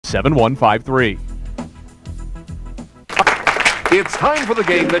7153. It's time for the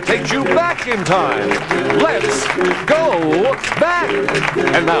game that takes you back in time. Let's go back.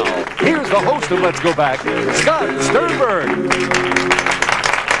 And now, here's the host of Let's Go Back, Scott Sternberg.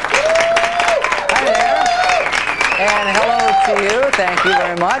 Hi there. And hello to you. Thank you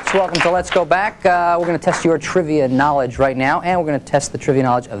very much. Welcome to Let's Go Back. We're going to test your trivia knowledge right now, and we're going to test the trivia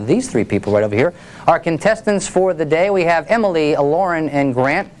knowledge of these three people right over here. Our contestants for the day, we have Emily, Loren, and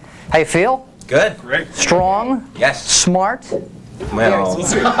Grant. How you feel? Good. Great. Strong? Yes. Smart? Well,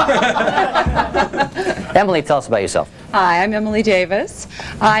 Emily, tell us about yourself. Hi, I'm Emily Davis.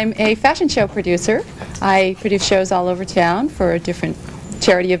 I'm a fashion show producer. I produce shows all over town for different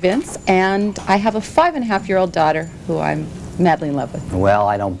charity events, and I have a 5.5-year-old daughter who I'm madly in love with. Well,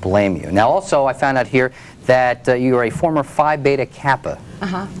 I don't blame you. Now, also, I found out here that you are a former Phi Beta Kappa.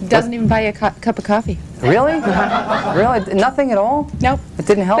 Doesn't even buy a cup of coffee. Really? Really? Nothing at all? Nope. It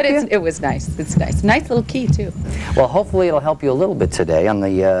didn't help you? It was nice. It's nice. Nice little key, too. Well, hopefully it'll help you a little bit today on the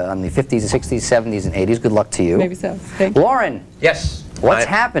 50s, 60s, 70s, and 80s. Good luck to you. Maybe so. Thank you. Loren. yes. What's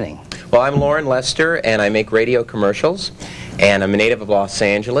happening? Well, I'm Loren Lester, and I make radio commercials. And I'm a native of Los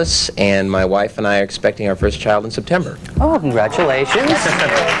Angeles, and my wife and I are expecting our first child in September. Oh, congratulations.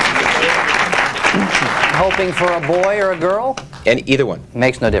 Hoping for a boy or a girl? And either one.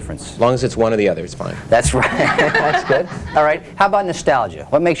 Makes no difference. As long as it's one or the other, it's fine. That's right. That's good. All right. How about nostalgia?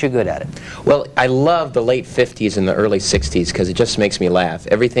 What makes you good at it? Well, I love the late 50s and the early 60s because it just makes me laugh.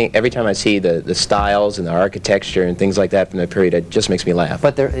 Every time I see the styles and the architecture and things like that from that period, it just makes me laugh.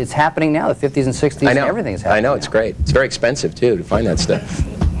 But it's happening now, the 50s and 60s, I know. and everything is happening. I know, it's great. It's very expensive, too, to find that stuff.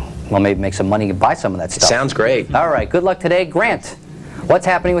 Well, maybe make some money and buy some of that stuff. Sounds great. All right. Good luck today. Grant, what's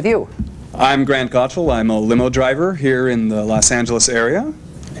happening with you? I'm Grant Gottschall. I'm a limo driver here in the Los Angeles area,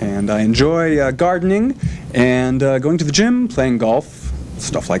 and I enjoy gardening and going to the gym, playing golf,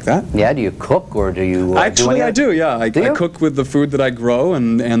 stuff like that. Yeah, do you cook or do you Actually, I do, yeah. I you? cook with the food that I grow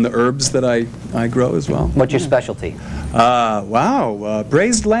and the herbs that I grow as well. What's your specialty?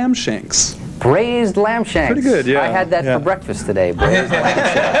 Braised lamb shanks. Braised lamb shanks. Pretty good, yeah. I had that for breakfast today, braised lamb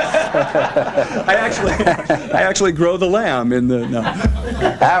shanks. I actually grow the lamb in the... No.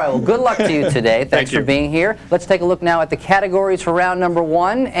 All right, well, good luck to you today. Thanks for being here. Let's take a look now at the categories for round number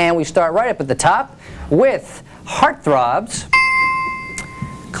 1, and we start right up at the top with heartthrobs,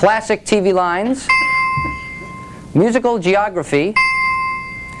 classic TV lines, musical geography,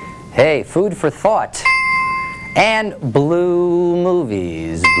 hey, food for thought, and blue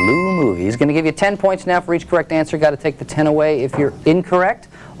movies. Blue movies. Going to give you 10 points now for each correct answer. Got to take the 10 away if you're incorrect.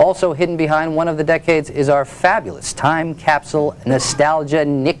 Also hidden behind one of the decades is our fabulous time capsule nostalgia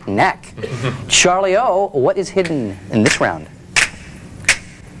knick-knack. Charlie O, what is hidden in this round?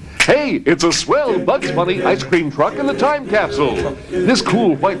 Hey, it's a swell Bugs Bunny ice cream truck in the time capsule. This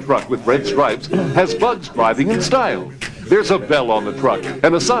cool white truck with red stripes has Bugs driving in style. There's a bell on the truck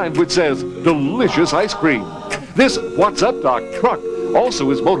and a sign which says, delicious ice cream. This What's Up Doc truck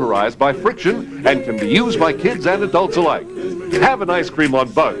also is motorized by friction and can be used by kids and adults alike. Have an ice cream on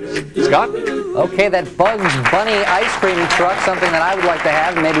Bugs. Scott? Okay, that Bugs Bunny ice cream truck, something that I would like to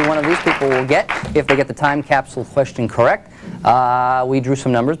have, and maybe one of these people will get if they get the time capsule question correct. We drew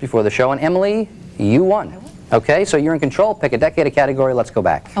some numbers before the show, and Emily, you won. Okay, so you're in control. Pick a decade, a category. Let's go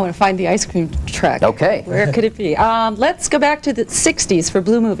back. I want to find the ice cream truck. Okay. Where could it be? Let's go back to the 60s for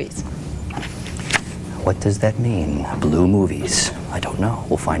blue movies. What does that mean? Blue movies. I don't know.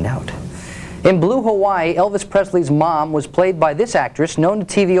 We'll find out. In Blue Hawaii, Elvis Presley's mom was played by this actress, known to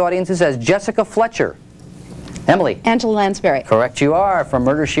TV audiences as Jessica Fletcher. Emily. Angela Lansbury. Correct you are. From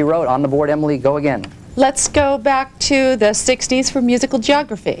Murder, She Wrote. On the board, Emily. Go again. Let's go back to the 60s for musical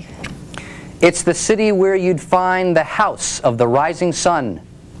geography. It's the city where you'd find the house of the rising sun.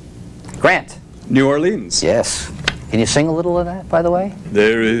 Grant. New Orleans. Yes. Can you sing a little of that, by the way?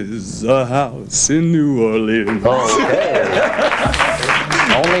 There is a house in New Orleans. Okay.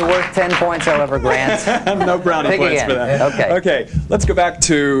 Only worth 10 points, however, Grant. No brownie Pick points again. for that. Okay. Okay, let's go back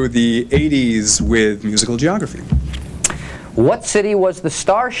to the 80s with musical geography. What city was the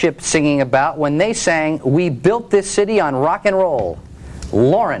Starship singing about when they sang, "We built this city on rock and roll"?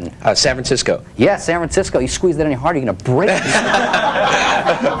 Loren. San Francisco. Yes, San Francisco. You squeeze that any harder, you're going to break it.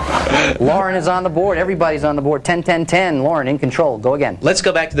 Loren is on the board. Everybody's on the board. 10, 10, 10. Loren in control. Go again. Let's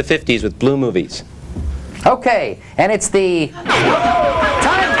go back to the 50s with blue movies. Okay, and it's the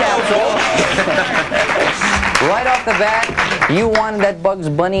time capsule. Right off the bat, you won that Bugs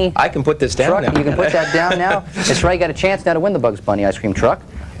Bunny I can put this down truck. now. You can put that down now. That's right, you got a chance now to win the Bugs Bunny ice cream truck.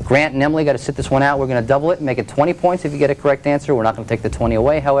 Grant and Emily got to sit this one out. We're going to double it and make it 20 points if you get a correct answer. We're not going to take the 20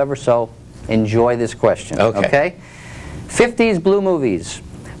 away, however, so enjoy this question. Okay. 50s blue movies.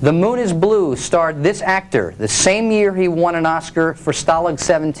 The Moon is Blue starred this actor the same year he won an Oscar for Stalag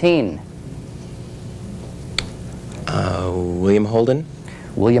 17. William Holden?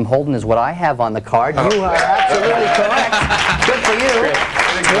 William Holden is what I have on the card. You are absolutely correct. Good for you.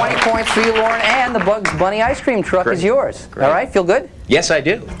 20 points for you, Loren, and the Bugs Bunny ice cream truck is yours. Great. All right, feel good? Yes, I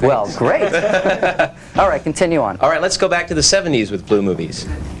do. Well, great. All right, continue on. All right, let's go back to the 70s with blue movies.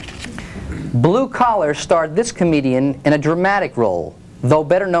 Blue Collar starred this comedian in a dramatic role, though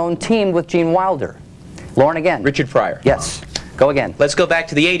better known teamed with Gene Wilder. Loren again. Richard Pryor. Yes. Go again. Let's go back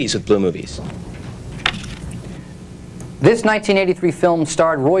to the 80s with blue movies. This 1983 film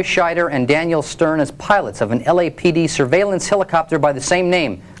starred Roy Scheider and Daniel Stern as pilots of an LAPD surveillance helicopter by the same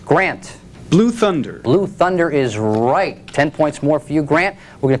name. Grant. Blue Thunder. Blue Thunder is right. 10 points more for you, Grant.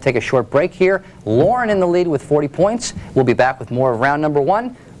 We're going to take a short break here. Loren in the lead with 40 points. We'll be back with more of round number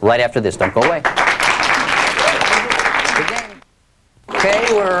 1 right after this. Don't go away. Good game. Okay,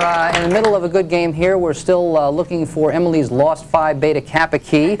 we're in the middle of a good game here. We're still looking for Emily's lost Phi Beta Kappa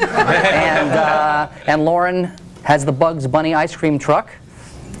key. And Loren has the Bugs Bunny ice cream truck.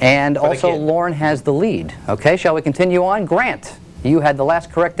 And also Loren has the lead. Okay, shall we continue on? Grant, you had the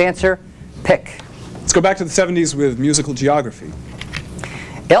last correct answer. Pick. Let's go back to the 70s with musical geography.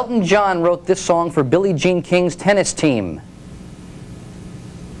 Elton John wrote this song for Billie Jean King's tennis team.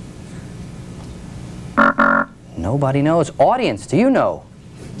 Nobody knows. Audience, do you know?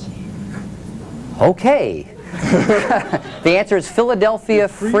 Okay. The answer is Philadelphia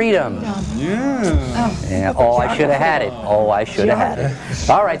Freedom. Yeah. Oh, I should have had it. Oh, I should have had it.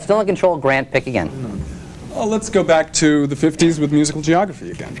 All right, still in control. Grant, pick again. Well, let's go back to the 50s with musical geography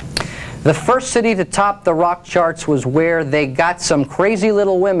again. The first city to top the rock charts was where they got some crazy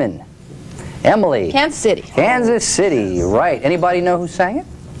little women. Emily. Kansas City. Kansas City, right. Anybody know who sang it?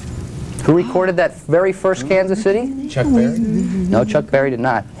 Who recorded that very first Kansas City? Chuck Berry? No, Chuck Berry did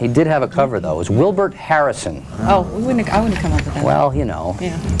not. He did have a cover, though. It was Wilbert Harrison. Oh, I wouldn't have come up with that. Well, you know.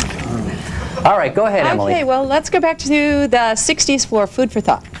 Yeah. All right, go ahead, Emily. Okay, well, let's go back to the 60s for food for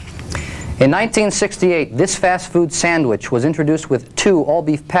thought. In 1968, this fast food sandwich was introduced with 2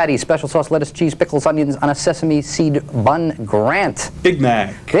 all-beef patties, special sauce, lettuce, cheese, pickles, onions on a sesame seed bun. Grant. Big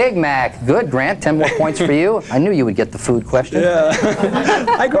Mac. Big Mac. Good, Grant. 10 more points for you. I knew you would get the food question. Yeah.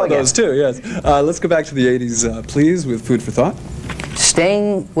 I grow those too, yes. Let's go back to the 80s, please, with food for thought.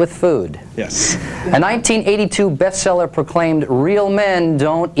 Staying with food. Yes. A 1982 bestseller proclaimed, "Real men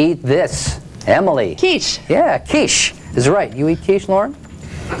don't eat this." Emily. Quiche. Yeah, quiche is right. You eat quiche, Loren?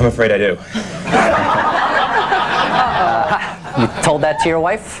 I'm afraid I do. You told that to your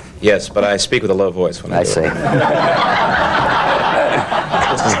wife? Yes, but I speak with a low voice when I do see. it.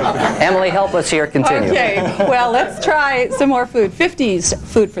 Emily, help us here. Continue. Okay, well, let's try some more food. 50s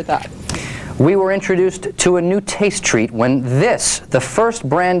food for thought. We were introduced to a new taste treat when this, the first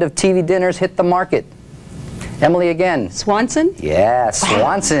brand of TV dinners, hit the market. Emily again. Swanson? Yeah,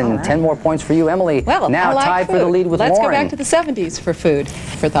 Swanson. Right. 10 more points for you, Emily. Well, now tied for the lead with Let's Loren. go back to the 70s for food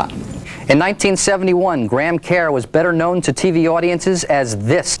for thought. In 1971, Graham Kerr was better known to TV audiences as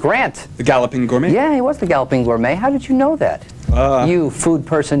this. Grant. The Galloping Gourmet? Yeah, he was the Galloping Gourmet. How did you know that? You, food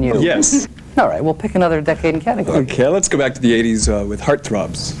person, you. Yes. All right, we'll pick another decade and category. Okay, let's go back to the 80s with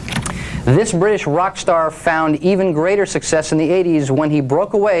Heartthrobs. This British rock star found even greater success in the 80s when he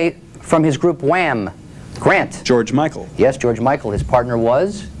broke away from his group Wham! Grant. George Michael. Yes, George Michael. His partner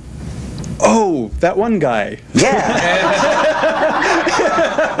was? Oh, that one guy. Yeah.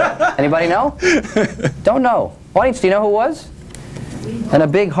 Anybody know? Don't know. Audience, do you know who it was? And a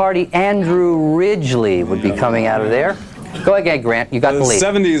big hearty Andrew Ridgeley would be coming out of there. Go ahead, Grant. You got the lead.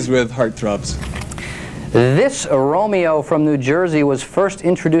 70s with Heartthrobs. This Romeo from New Jersey was first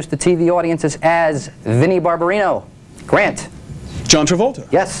introduced to TV audiences as Vinnie Barbarino. Grant. John Travolta.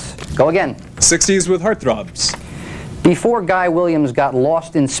 Yes. Go again. 60s with Heartthrobs. Before Guy Williams got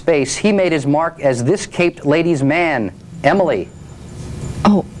lost in space, he made his mark as this caped ladies' man. Emily.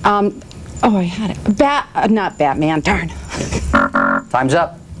 Oh, I had it. Not Batman, darn. Time's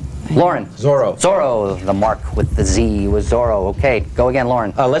up. Loren. Zorro. Zorro. The mark with the Z was Zorro. Okay, go again,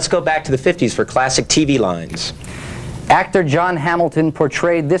 Loren. Let's go back to the 50s for classic TV lines. Actor John Hamilton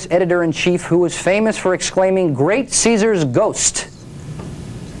portrayed this editor-in-chief who was famous for exclaiming, "Great Caesar's ghost."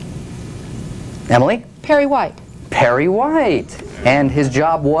 Emily? Perry White. Perry White. And his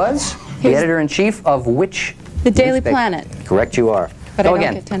job was the editor-in-chief of which The Daily newspaper? Planet. Correct you are. But Go I don't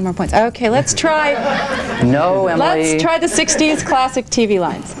again. get 10 more points. Okay, let's try. No, Emily. Let's try the 60s classic TV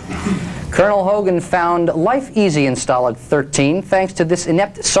lines. Colonel Hogan found life easy in Stalag 13 thanks to this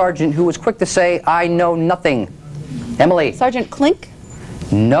inept sergeant who was quick to say, "I know nothing." Emily. Sergeant Klink?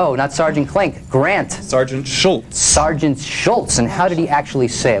 No, not Sergeant Klink. Grant. Sergeant Schultz. Sergeant Schultz. And how did he actually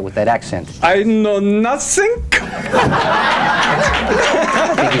say it with that accent? I know nothing. I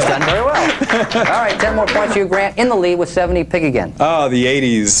think he's done very well. All right, 10 more points for you, Grant. In the lead with 70. Pick again. Ah, the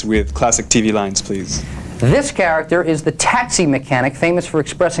 80s with classic TV lines, please. This character is the taxi mechanic, famous for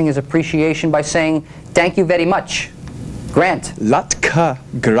expressing his appreciation by saying, "Thank you very much." Grant. Latka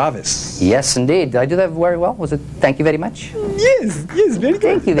gravis. Yes, indeed. Did I do that very well? Was it thank you very much? Yes, very good.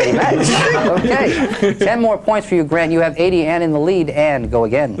 Thank you very much. Okay. 10 more points for you, Grant. You have 80 and in the lead, and go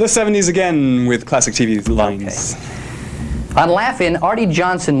again. The 70s again with classic TV lines. Okay. On Laugh-In, Artie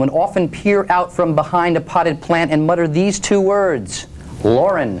Johnson would often peer out from behind a potted plant and mutter these two words.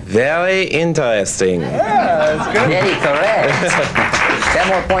 Loren. Very interesting. Yeah, that's good. Very correct. 10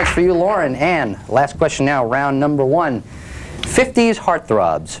 more points for you, Loren. And last question now, round number 1. 50s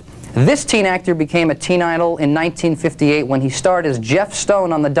heartthrobs. This teen actor became a teen idol in 1958 when he starred as Jeff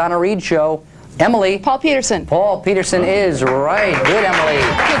Stone on the Donna Reed Show. Emily. Paul Peterson. Paul Peterson is right. Good, Emily.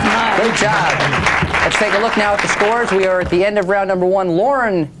 Good job. Let's take a look now at the scores. We are at the end of round number 1.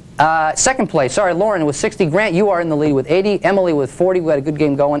 Loren, second place. Sorry, Loren with 60. Grant, you are in the lead with 80. Emily with 40. We got a good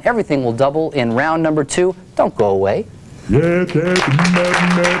game going. Everything will double in round number 2. Don't go away.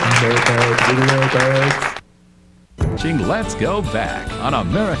 Let's go back on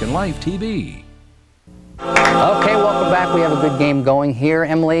American Life TV. Okay, welcome back. We have a good game going here.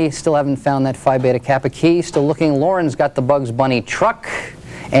 Emily, still haven't found that Phi Beta Kappa key. Still looking. Loren's got the Bugs Bunny truck.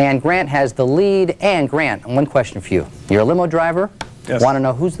 And Grant has the lead. And Grant, one question for you. You're a limo driver. Yes. Want to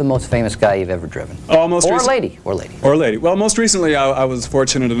know who's the most famous guy you've ever driven? Oh, most or recent- lady. Or lady. Or lady. Well, most recently I was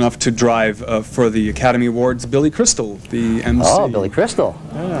fortunate enough to drive for the Academy Awards Billy Crystal, the MC. Oh, Billy Crystal.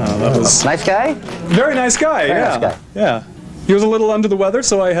 Yeah, that was Nice guy? very nice guy. Very yeah, nice guy. yeah. He was a little under the weather,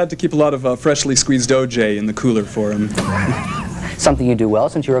 so I had to keep a lot of freshly squeezed OJ in the cooler for him. Something you do well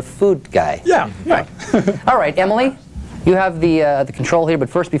since you're a food guy. Yeah, yeah. All right, Emily, you have the control here, but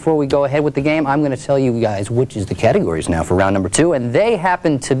first, before we go ahead with the game, I'm going to tell you guys which is the categories now for round number 2, and they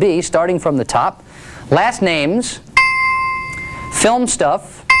happen to be, starting from the top, last names, film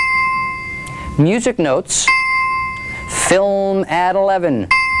stuff, music notes, film at 11,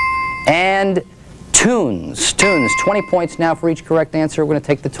 and tunes. 20 points now for each correct answer. We're going to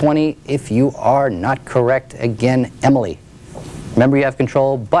take the 20 if you are not correct. Again, Emily. Remember, you have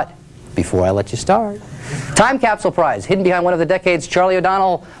control, but before I let you start, time capsule prize, hidden behind one of the decades. Charlie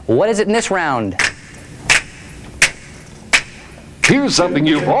O'Donnell, what is it in this round? Here's something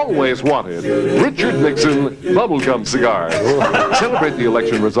you've always wanted. Richard Nixon bubblegum cigars. Celebrate the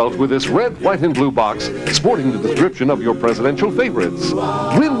election results with this red, white, and blue box sporting the description of your presidential favorites.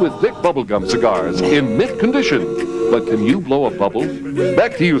 Win with thick bubblegum cigars in mint condition. But can you blow a bubble?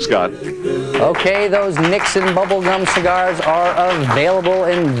 Back to you, Scott. Okay, those Nixon bubblegum cigars are available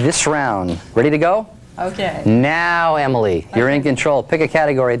in this round. Ready to go? Okay. Now, Emily, you're in control. Pick a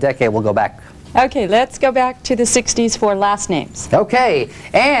category, a decade. We'll go back. Okay, let's go back to the 60s for last names. Okay,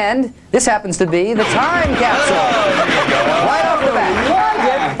 and this happens to be the time capsule. Right off the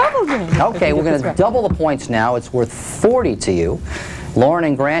bat. Okay, we're going to double the points now. It's worth 40 to you. Loren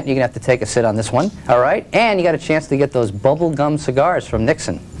and Grant, you're going to have to take a sit on this one. All right, and you got a chance to get those bubblegum cigars from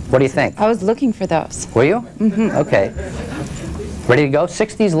Nixon. What do you think? I was looking for those. Were you? Mm-hmm. Okay. Ready to go?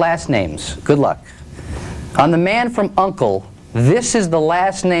 60s last names. Good luck. On The Man from U.N.C.L.E., this is the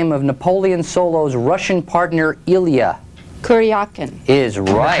last name of Napoleon Solo's Russian partner, Ilya. Kuryakin. Is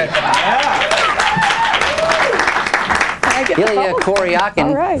right. Ilya Kuryakin,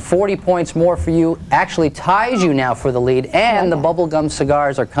 All right. 40 points more for you. Actually ties you now for the lead, and the bubblegum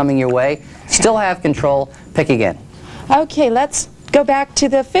cigars are coming your way. Still have control. Pick again. Okay, let's go back to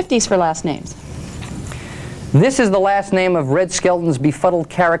the 50s for last names. This is the last name of Red Skelton's befuddled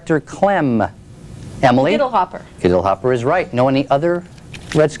character, Clem. Emily? Fiddlehopper. Fiddlehopper is right. Know any other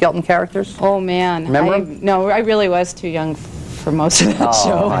Red Skelton characters? Oh, man. Remember him? No, I really was too young for most of that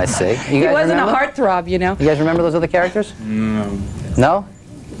show. Oh, I see. You He guys wasn't remember? a heartthrob, you know. You guys remember those other characters? No. No?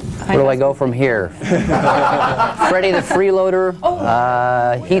 Where do I go from here? Freddie the Freeloader,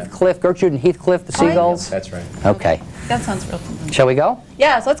 Heathcliff, Gertrude and Heathcliff, the Seagulls? That's right. Okay. That sounds real familiar. Shall we go?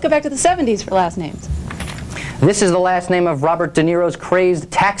 Yeah, so let's go back to the 70s for last names. This is the last name of Robert De Niro's crazed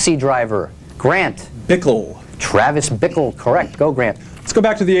taxi driver, Grant. Bickle. Travis Bickle, correct. Go, Grant. Let's go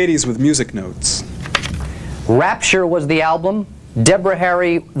back to the 80s with music notes. Rapture was the album, Deborah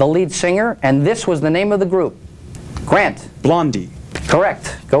Harry the lead singer, and this was the name of the group. Grant. Blondie.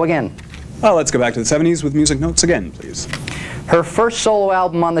 Correct. Go again. Oh, let's go back to the 70s with music notes again, please. Her first solo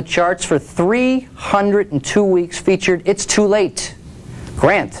album on the charts for 302 weeks featured It's Too Late.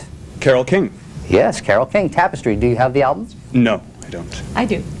 Grant. Carole King. Yes, Carole King. Tapestry. Do you have the album? No. don't. I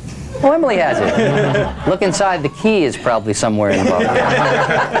do. Oh, Emily has it. Look inside. The key is probably somewhere in the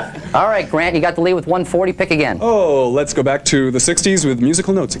book. All right, Grant, you got the lead with 140. Pick again. Oh, let's go back to the 60s with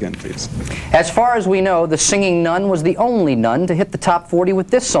musical notes again, please. As far as we know, the singing nun was the only nun to hit the top 40 with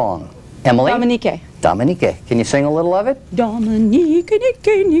this song. Emily? Dominique. Dominique. Can you sing a little of it? Dominique,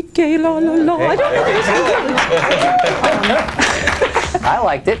 Nique, la, la, la. I don't know. I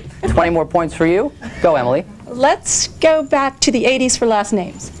liked it. 20 more points for you. Go, Emily. Let's go back to the 80s for last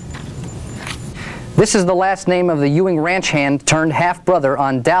names. This is the last name of the Ewing ranch hand turned half-brother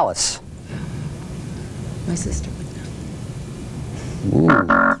on Dallas. My sister would know.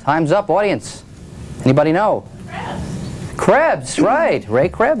 Ooh. Time's up, audience. Anybody know? Krebs, right. Ray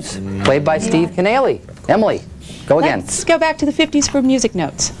Krebs, played by Steve Canale. Emily, go again. Let's go back to the 50s for music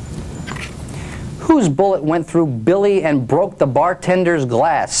notes. Whose bullet went through Billy and broke the bartender's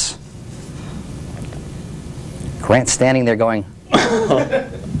glass? Grant standing there going,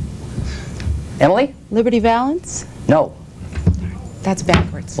 Emily? Liberty Valance? No. That's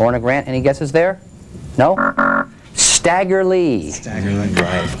backwards. Lorna Grant, any guesses there? No? Stagger Lee. Stagger Lee.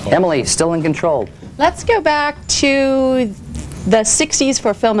 Right. Emily, still in control. Let's go back to the 60s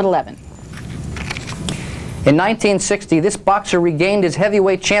for film at 11. In 1960, this boxer regained his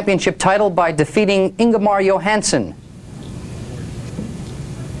heavyweight championship title by defeating Ingemar Johansson.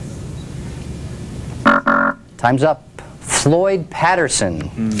 Time's up. Floyd Patterson.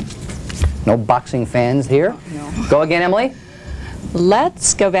 No boxing fans here. No. Go again, Emily.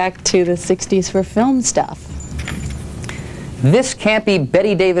 Let's go back to the 60s for film stuff. This campy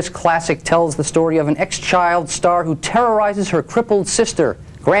Betty Davis classic tells the story of an ex-child star who terrorizes her crippled sister.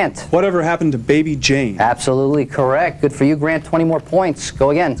 Grant. Whatever happened to Baby Jane? Absolutely correct. Good for you, Grant. 20 more points. Go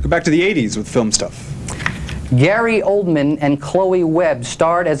again. Go back to the 80s with film stuff. Gary Oldman and Chloe Webb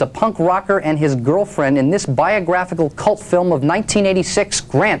starred as a punk rocker and his girlfriend in this biographical cult film of 1986.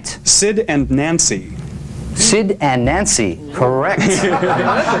 Grant. Sid and Nancy. Sid and Nancy. Correct.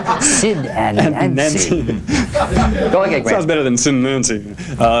 Sid and Nancy. Go again, Grant. Sounds better than Sid and Nancy.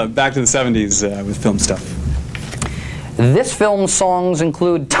 Back to the 70s with film stuff. This film's songs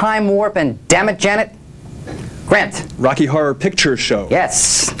include Time Warp and Damn It, Janet. Grant. Rocky Horror Picture Show.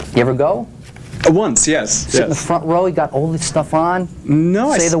 Yes. You ever go? Once, yes. Sit in the front row, you got all this stuff on?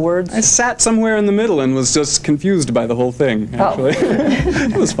 No, Say the words? I sat somewhere in the middle and was just confused by the whole thing, actually.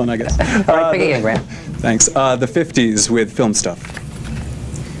 It was fun, I guess. All right, pick again, Grant. Thanks. The 50s with film stuff.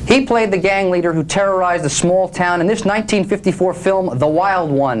 He played the gang leader who terrorized a small town in this 1954 film, The Wild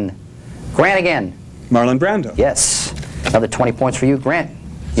One. Grant again. Marlon Brando. Yes. Another 20 points for you, Grant.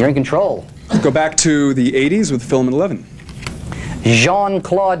 You're in control. Go back to the 80s with film at 11.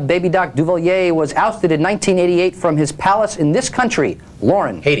 Jean-Claude Baby Doc Duvalier was ousted in 1988 from his palace in this country.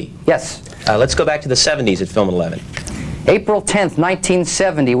 Lauren. Haiti. Yes. Let's go back to the 70s at film at 11. April 10th,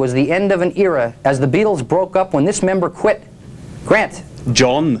 1970 was the end of an era as the Beatles broke up when this member quit. Grant.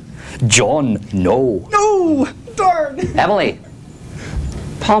 John. John. No. No! Darn! Emily.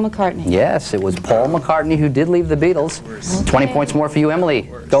 Paul McCartney. Yes, it was Paul McCartney who did leave the Beatles. 20 points more for you, Emily.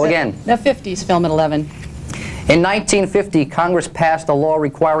 Go again. The 50s film at 11. In 1950, Congress passed a law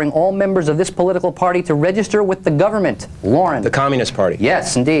requiring all members of this political party to register with the government. Lauren. The Communist Party.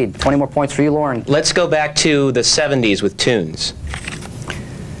 Yes, indeed. 20 more points for you, Lauren. Let's go back to the 70s with tunes.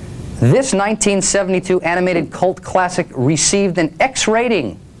 This 1972 animated cult classic received an X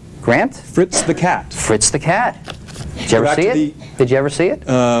rating. Grant? Fritz the Cat. Fritz the Cat. Did you ever Back see to it? Did you ever see it?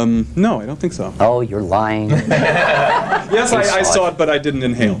 No, I don't think so. Oh, you're lying. Yes, I saw it, but I didn't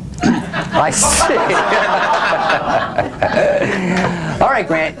inhale. I see. All right,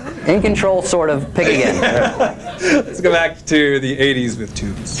 Grant. In control, sort of. Pick again. Let's go back to the 80s with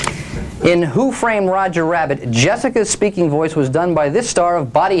tunes. In Who Framed Roger Rabbit, Jessica's speaking voice was done by this star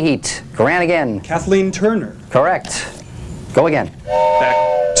of Body Heat. Grant again. Kathleen Turner. Correct. Go again. Back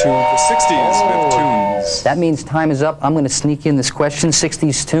to the 60s with tunes. That means time is up. I'm going to sneak in this question,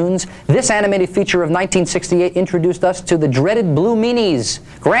 60s tunes. This animated feature of 1968 introduced us to the dreaded Blue Meanies.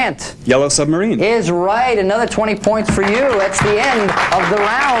 Grant. Yellow Submarine. Is right. Another 20 points for you. That's the end of the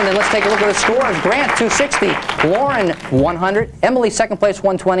round. And let's take a look at the scores. Grant, 260. Lauren, 100. Emily, second place,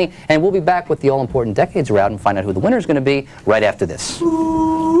 120. And we'll be back with the all-important Decades round and find out who the winner is going to be right after this.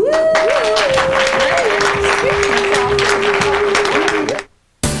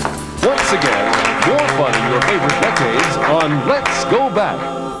 Once again, more fun in your favorite decades on Let's Go Back.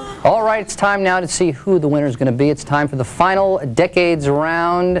 All right, it's time now to see who the winner is going to be. It's time for the final Decades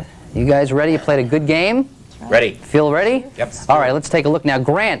round. You guys ready? You played a good game? Ready. Feel ready? Yep. All right, let's take a look now.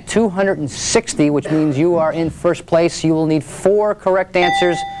 Grant, 260, which means you are in first place. You will need 4 correct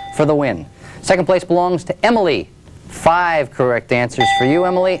answers for the win. Second place belongs to Emily, 5 correct answers for you,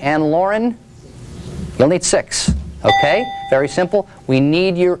 Emily. And Loren, you'll need 6. Okay? Very simple. We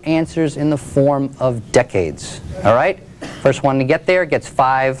need your answers in the form of decades. All right? First one to get there gets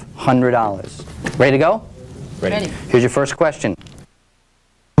 $500. Ready to go? Ready. Here's your first question.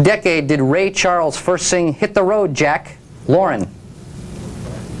 What decade did Ray Charles first sing Hit the Road, Jack? Loren?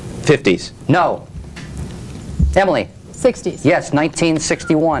 50s. No. Emily? 60s. Yes,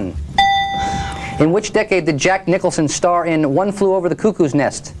 1961. In which decade did Jack Nicholson star in One Flew Over the Cuckoo's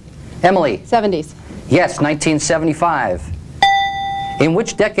Nest? Emily? 70s. Yes, 1975. In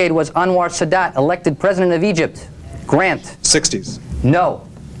which decade was Anwar Sadat elected president of Egypt? Grant? 60s. No.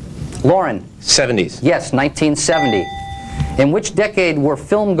 Loren? 70s. Yes, 1970. In which decade were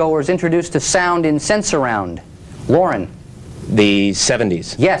filmgoers introduced to sound in Sensurround? Loren? The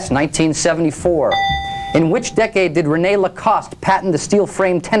 70s. Yes, 1974. In which decade did Rene Lacoste patent the steel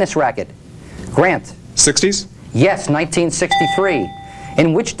frame tennis racket? Grant? 60s. Yes, 1963.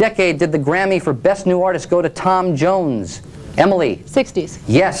 In which decade did the Grammy for Best New Artist go to Tom Jones? Emily? 60s.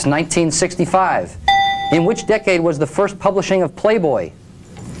 Yes, 1965. In which decade was the first publishing of Playboy?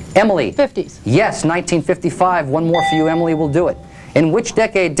 Emily? 50s. Yes, 1955. One more for you, Emily, will do it. In which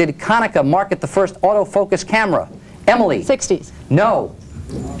decade did Konica market the first autofocus camera? Emily? 60s. No.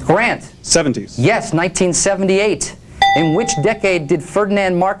 Grant? 70s. Yes, 1978. In which decade did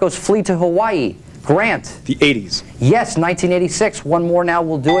Ferdinand Marcos flee to Hawaii? Grant? The 80s. Yes, 1986. One more now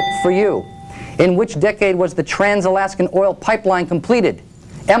will do it for you. In which decade was the Trans-Alaskan oil pipeline completed?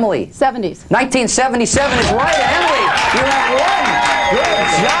 Emily? 70s. 1977 is right, Emily. You have won. Good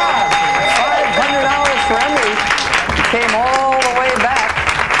job. $500 for Emily. You came all the way back.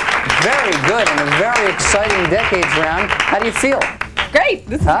 Very good and a very exciting decades round. How do you feel? Great.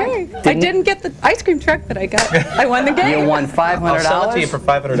 This is great. I didn't get the ice cream truck, but I won the game. You won $500. I'll sell it to you for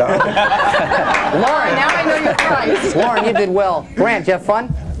 $500. Lauren, Now I know your price. Lauren, you did well. Grant, you have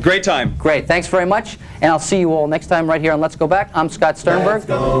fun? Great time. Great. Thanks very much. And I'll see you all next time right here on Let's Go Back. I'm Scott Sternberg.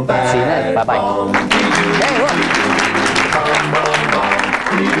 See you then. Bye-bye. Hey, look.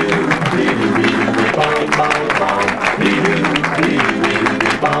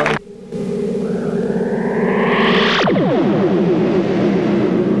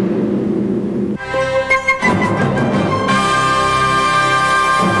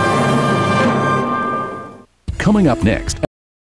 Coming up next,